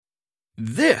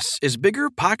This is Bigger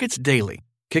Pockets Daily,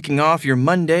 kicking off your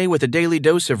Monday with a daily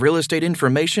dose of real estate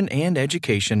information and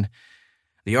education.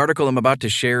 The article I'm about to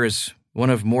share is one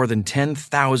of more than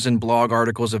 10,000 blog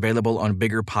articles available on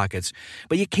Bigger Pockets,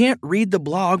 but you can't read the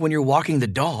blog when you're walking the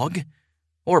dog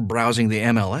or browsing the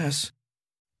MLS.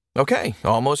 Okay,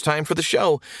 almost time for the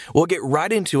show. We'll get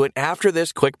right into it after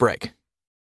this quick break.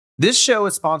 This show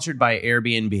is sponsored by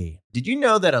Airbnb. Did you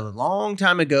know that a long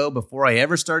time ago, before I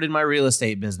ever started my real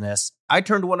estate business, I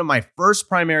turned one of my first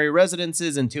primary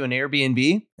residences into an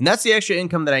Airbnb? And that's the extra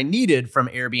income that I needed from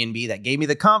Airbnb that gave me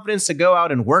the confidence to go out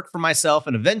and work for myself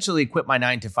and eventually quit my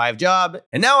 9-to-5 job.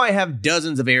 And now I have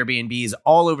dozens of Airbnbs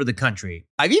all over the country.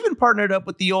 I've even partnered up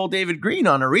with the old David Green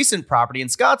on a recent property in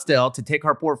Scottsdale to take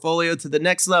our portfolio to the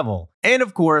next level. And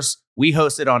of course, we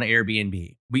host it on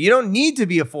Airbnb. But you don't need to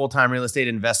be a full-time real estate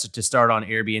investor to start on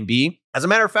Airbnb. As a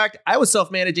matter of fact, I was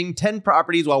self-managing 10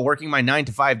 properties while working my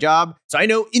 9-to-5 job, so I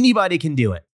know anybody can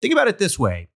do it. Think about it this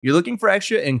way. You're looking for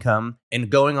extra income and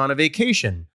going on a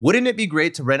vacation. Wouldn't it be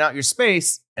great to rent out your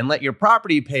space and let your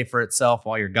property pay for itself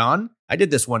while you're gone? I did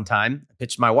this one time. I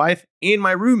pitched my wife and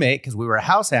my roommate, because we were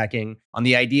house hacking, on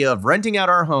the idea of renting out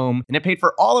our home, and it paid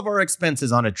for all of our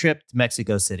expenses on a trip to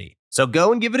Mexico City. So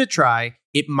go and give it a try.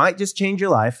 It might just change your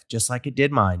life, just like it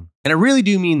did mine. And I really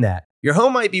do mean that. Your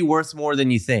home might be worth more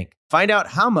than you think. Find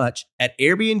out how much at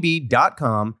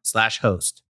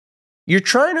airbnb.com/host. You're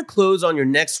trying to close on your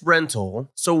next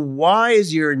rental, so why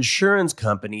is your insurance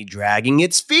company dragging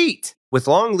its feet? With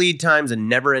long lead times and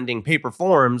never-ending paper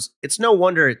forms, it's no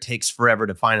wonder it takes forever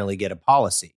to finally get a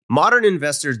policy. Modern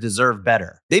investors deserve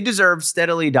better. They deserve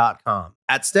Steadily.com.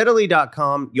 At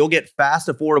Steadily.com, you'll get fast,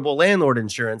 affordable landlord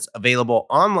insurance available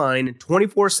online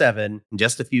 24/7 in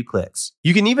just a few clicks.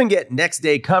 You can even get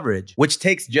next-day coverage, which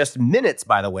takes just minutes,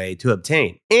 by the way, to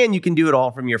obtain. And you can do it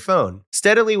all from your phone.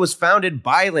 Steadily was founded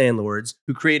by landlords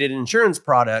who created insurance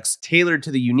products tailored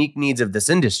to the unique needs of this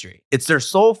industry. It's their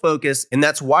sole focus, and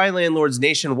that's why landlords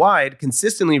nationwide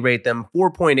consistently rate them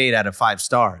 4.8 out of 5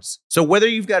 stars. So whether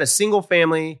you've got a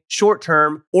single-family,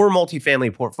 short-term, or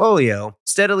multifamily portfolio,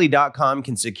 Steadily.com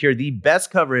can secure the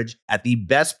best coverage at the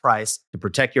best price to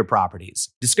protect your properties.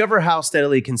 Discover how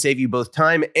Steadily can save you both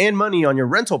time and money on your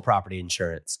rental property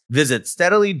insurance. Visit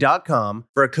Steadily.com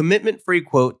for a commitment-free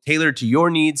quote tailored to your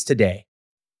needs today.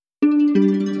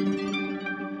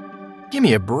 Give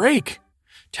me a break.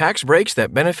 Tax breaks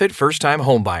that benefit first-time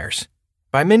homebuyers.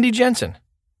 By Mindy Jensen.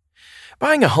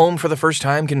 Buying a home for the first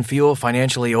time can feel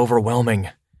financially overwhelming.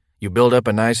 You build up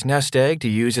a nice nest egg to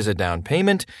use as a down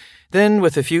payment. Then,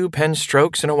 with a few pen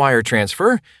strokes and a wire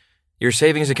transfer, your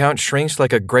savings account shrinks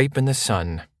like a grape in the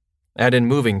sun. Add in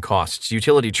moving costs,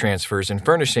 utility transfers, and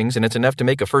furnishings, and it's enough to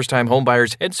make a first-time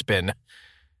homebuyer's head spin.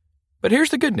 But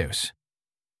here's the good news.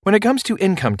 When it comes to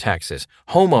income taxes,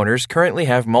 homeowners currently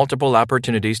have multiple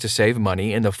opportunities to save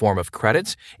money in the form of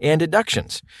credits and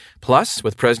deductions. Plus,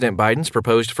 with President Biden's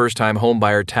proposed first-time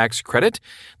homebuyer tax credit,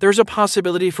 there's a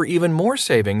possibility for even more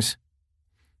savings.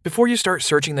 Before you start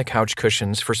searching the couch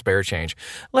cushions for spare change,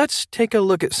 let's take a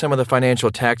look at some of the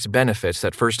financial tax benefits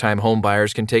that first-time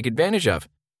homebuyers can take advantage of.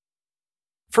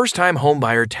 First-time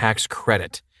homebuyer tax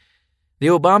credit. The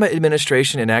Obama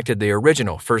administration enacted the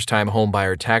original first-time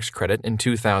homebuyer tax credit in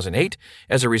 2008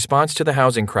 as a response to the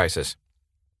housing crisis.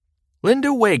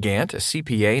 Linda Wygant, a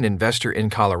CPA and investor in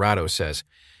Colorado, says,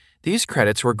 "These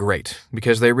credits were great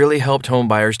because they really helped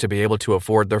homebuyers to be able to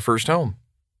afford their first home."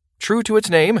 True to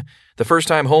its name, the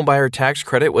first-time homebuyer tax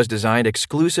credit was designed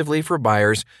exclusively for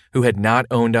buyers who had not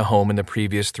owned a home in the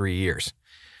previous 3 years.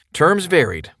 Terms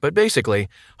varied, but basically,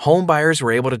 home buyers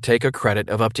were able to take a credit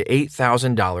of up to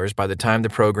 $8,000 by the time the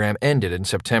program ended in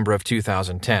September of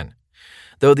 2010.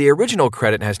 Though the original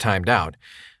credit has timed out,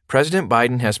 President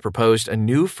Biden has proposed a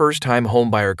new first-time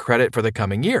homebuyer credit for the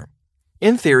coming year.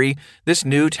 In theory, this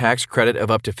new tax credit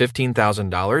of up to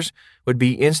 $15,000 would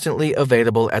be instantly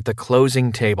available at the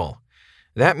closing table.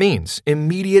 That means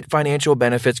immediate financial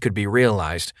benefits could be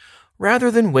realized rather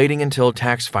than waiting until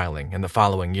tax filing in the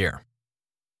following year.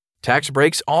 Tax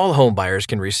breaks all homebuyers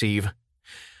can receive.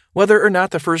 Whether or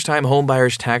not the first-time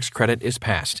homebuyer's tax credit is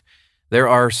passed, there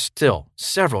are still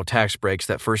several tax breaks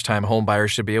that first-time homebuyers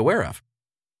should be aware of.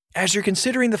 As you're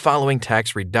considering the following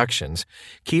tax reductions,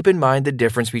 keep in mind the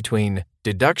difference between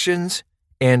deductions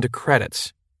and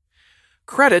credits.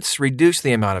 Credits reduce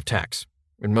the amount of tax.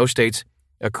 In most states,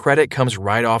 a credit comes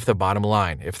right off the bottom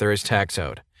line if there is tax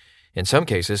owed. In some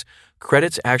cases,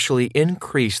 credits actually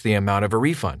increase the amount of a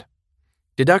refund.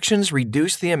 Deductions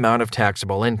reduce the amount of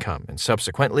taxable income and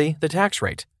subsequently the tax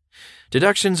rate.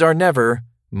 Deductions are never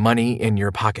money in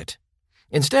your pocket.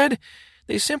 Instead,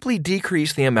 they simply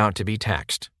decrease the amount to be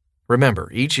taxed.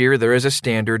 Remember, each year there is a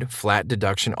standard, flat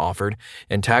deduction offered,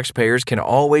 and taxpayers can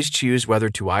always choose whether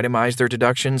to itemize their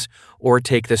deductions or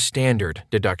take the standard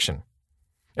deduction.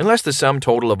 Unless the sum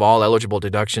total of all eligible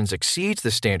deductions exceeds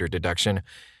the standard deduction,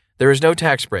 there is no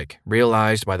tax break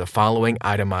realized by the following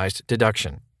itemized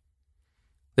deduction.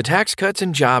 The Tax Cuts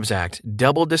and Jobs Act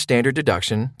doubled the standard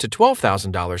deduction to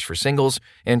 $12,000 for singles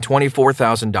and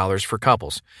 $24,000 for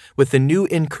couples. With the new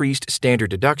increased standard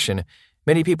deduction,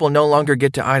 many people no longer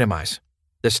get to itemize.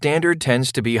 The standard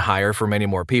tends to be higher for many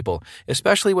more people,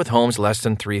 especially with homes less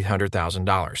than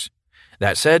 $300,000.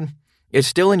 That said, it's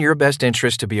still in your best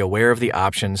interest to be aware of the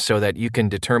options so that you can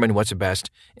determine what's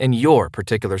best in your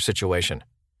particular situation.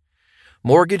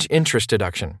 Mortgage interest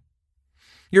deduction.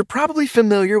 You're probably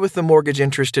familiar with the mortgage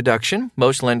interest deduction.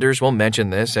 Most lenders will mention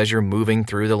this as you're moving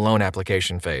through the loan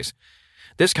application phase.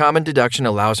 This common deduction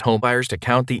allows homebuyers to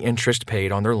count the interest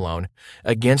paid on their loan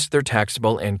against their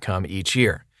taxable income each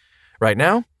year. Right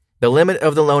now, the limit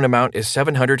of the loan amount is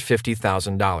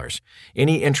 $750,000.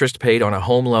 Any interest paid on a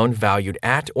home loan valued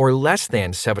at or less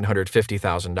than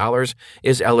 $750,000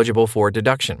 is eligible for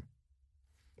deduction.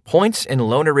 Points and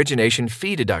loan origination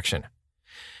fee deduction.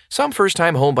 Some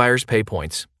first-time homebuyers pay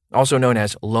points, also known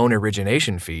as loan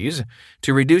origination fees,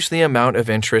 to reduce the amount of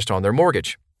interest on their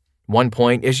mortgage. 1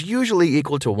 point is usually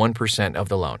equal to 1% of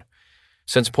the loan.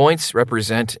 Since points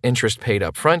represent interest paid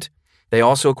up front, they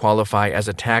also qualify as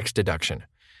a tax deduction.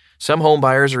 Some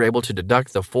homebuyers are able to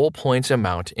deduct the full points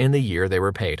amount in the year they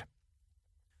were paid.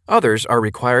 Others are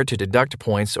required to deduct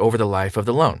points over the life of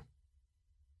the loan.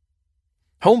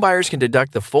 Homebuyers can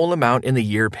deduct the full amount in the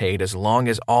year paid as long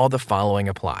as all the following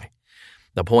apply.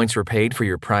 The points were paid for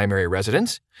your primary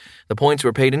residence. The points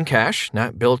were paid in cash,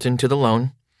 not built into the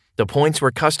loan. The points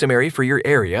were customary for your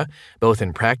area, both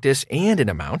in practice and in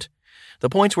amount. The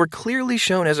points were clearly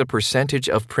shown as a percentage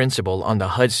of principal on the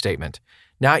HUD statement,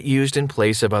 not used in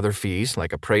place of other fees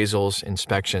like appraisals,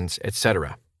 inspections,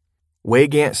 etc.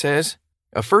 Wygant says,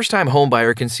 a first-time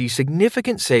homebuyer can see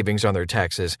significant savings on their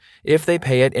taxes if they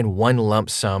pay it in one lump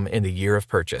sum in the year of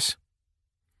purchase.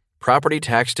 Property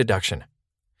tax deduction.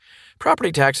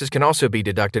 Property taxes can also be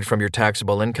deducted from your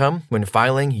taxable income when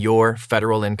filing your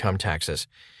federal income taxes.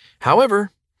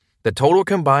 However, the total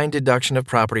combined deduction of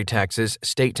property taxes,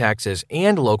 state taxes,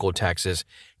 and local taxes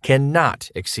cannot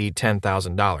exceed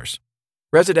 $10,000.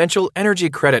 Residential energy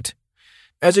credit.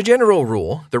 As a general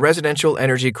rule, the residential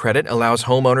energy credit allows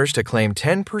homeowners to claim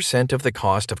 10% of the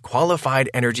cost of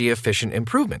qualified energy-efficient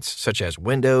improvements, such as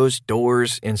windows,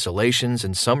 doors, insulations,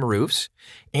 and some roofs,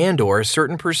 and/or a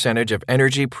certain percentage of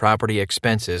energy property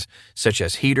expenses, such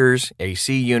as heaters,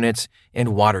 AC units,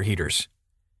 and water heaters.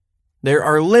 There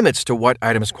are limits to what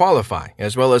items qualify,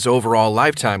 as well as overall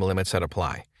lifetime limits that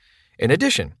apply. In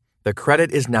addition, the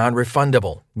credit is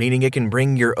non-refundable, meaning it can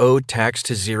bring your owed tax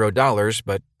to $0,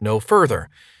 but no further.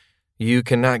 You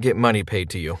cannot get money paid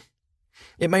to you.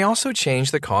 It may also change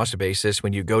the cost basis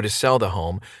when you go to sell the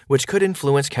home, which could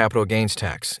influence capital gains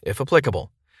tax, if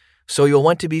applicable. So you'll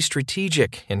want to be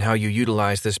strategic in how you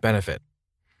utilize this benefit.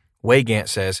 Wygant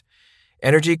says,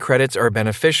 energy credits are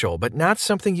beneficial, but not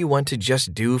something you want to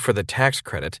just do for the tax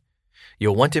credit.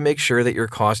 You'll want to make sure that your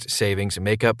cost savings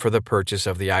make up for the purchase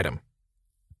of the item.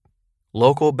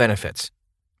 Local benefits.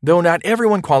 Though not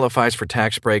everyone qualifies for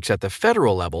tax breaks at the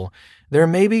federal level, there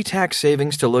may be tax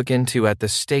savings to look into at the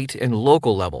state and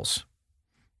local levels.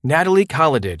 Natalie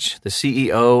Kolodich, the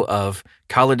CEO of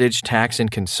Kolodich Tax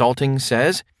and Consulting,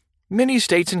 says, many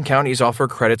states and counties offer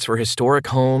credits for historic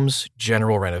homes,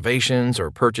 general renovations,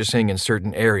 or purchasing in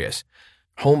certain areas.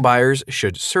 Home buyers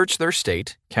should search their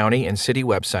state, county, and city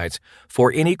websites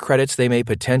for any credits they may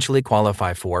potentially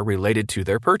qualify for related to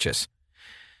their purchase.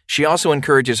 She also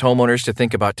encourages homeowners to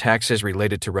think about taxes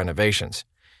related to renovations.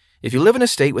 If you live in a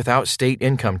state without state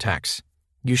income tax,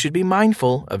 you should be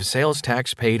mindful of sales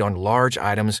tax paid on large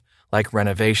items like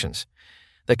renovations.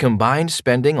 The combined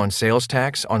spending on sales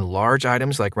tax on large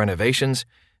items like renovations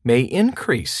may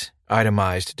increase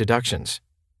itemized deductions.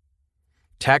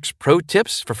 Tax pro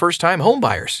tips for first-time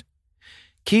homebuyers.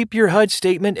 Keep your HUD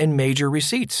statement and major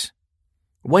receipts.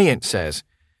 Wayant says,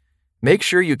 make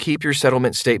sure you keep your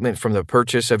settlement statement from the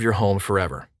purchase of your home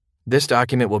forever. This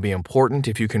document will be important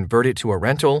if you convert it to a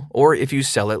rental or if you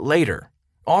sell it later.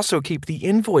 Also, keep the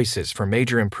invoices for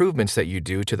major improvements that you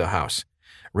do to the house,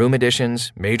 room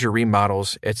additions, major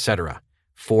remodels, etc.,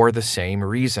 for the same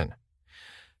reason.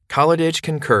 Kolodich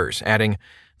concurs, adding,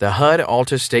 the HUD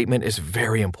Alta statement is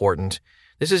very important.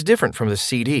 This is different from the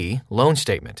CD loan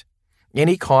statement.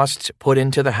 Any costs put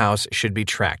into the house should be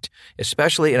tracked,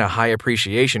 especially in a high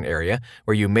appreciation area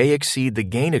where you may exceed the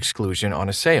gain exclusion on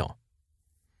a sale.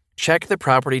 Check the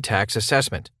property tax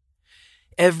assessment.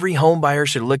 every homebuyer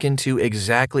should look into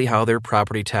exactly how their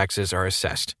property taxes are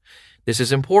assessed. This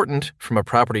is important from a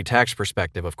property tax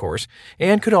perspective, of course,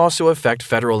 and could also affect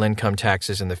federal income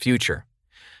taxes in the future.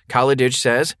 College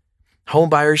says,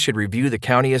 homebuyers should review the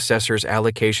county assessor's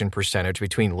allocation percentage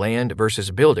between land versus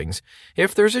buildings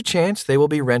if there's a chance they will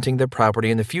be renting the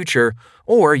property in the future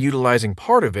or utilizing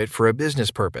part of it for a business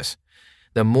purpose.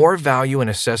 The more value an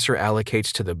assessor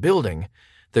allocates to the building,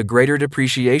 the greater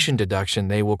depreciation deduction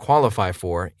they will qualify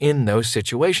for in those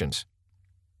situations.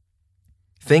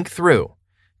 Think through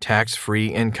tax-free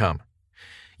income.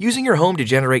 Using your home to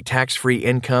generate tax-free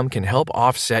income can help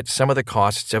offset some of the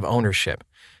costs of ownership.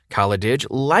 College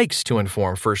likes to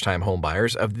inform first-time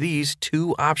homebuyers of these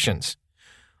two options.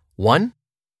 1.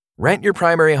 Rent your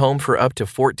primary home for up to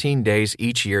 14 days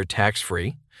each year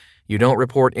tax-free. You don't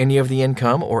report any of the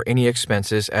income or any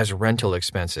expenses as rental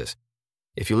expenses.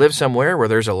 If you live somewhere where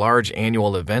there's a large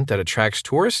annual event that attracts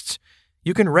tourists,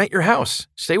 you can rent your house,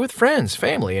 stay with friends,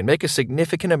 family, and make a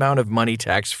significant amount of money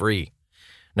tax-free.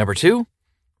 Number 2,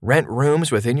 rent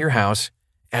rooms within your house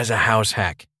as a house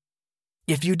hack.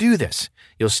 If you do this,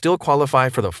 you'll still qualify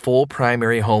for the full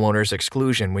primary homeowner's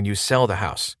exclusion when you sell the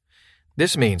house.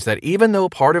 This means that even though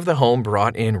part of the home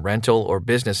brought in rental or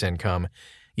business income,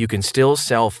 you can still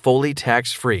sell fully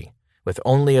tax-free with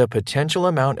only a potential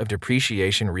amount of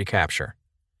depreciation recapture.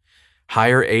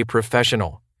 Hire a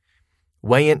professional.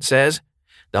 Wayant says,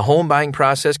 the home buying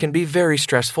process can be very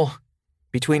stressful.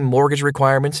 Between mortgage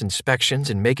requirements, inspections,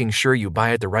 and making sure you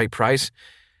buy at the right price,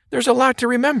 there's a lot to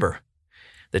remember.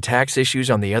 The tax issues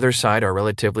on the other side are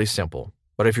relatively simple,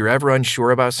 but if you're ever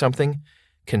unsure about something,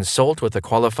 consult with a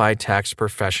qualified tax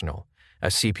professional, a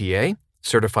CPA,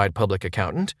 certified public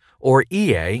accountant, or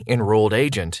EA, enrolled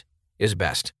agent, is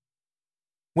best.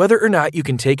 Whether or not you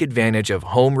can take advantage of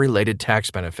home-related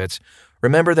tax benefits,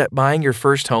 remember that buying your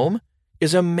first home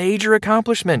is a major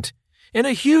accomplishment and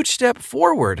a huge step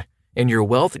forward in your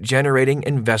wealth-generating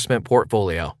investment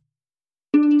portfolio.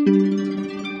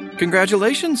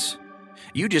 Congratulations!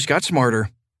 You just got smarter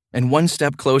and one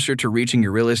step closer to reaching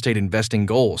your real estate investing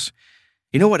goals.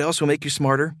 You know what else will make you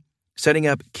smarter? Setting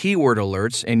up keyword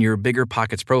alerts in your Bigger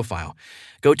Pockets profile.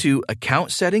 Go to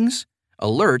Account Settings,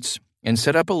 Alerts, and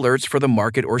set up alerts for the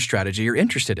market or strategy you're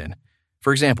interested in.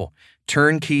 For example,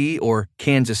 Turnkey or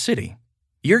Kansas City.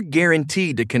 You're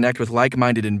guaranteed to connect with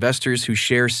like-minded investors who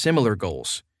share similar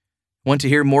goals. Want to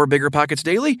hear more Bigger Pockets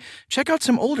Daily? Check out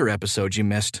some older episodes you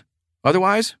missed.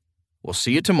 Otherwise, we'll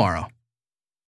see you tomorrow.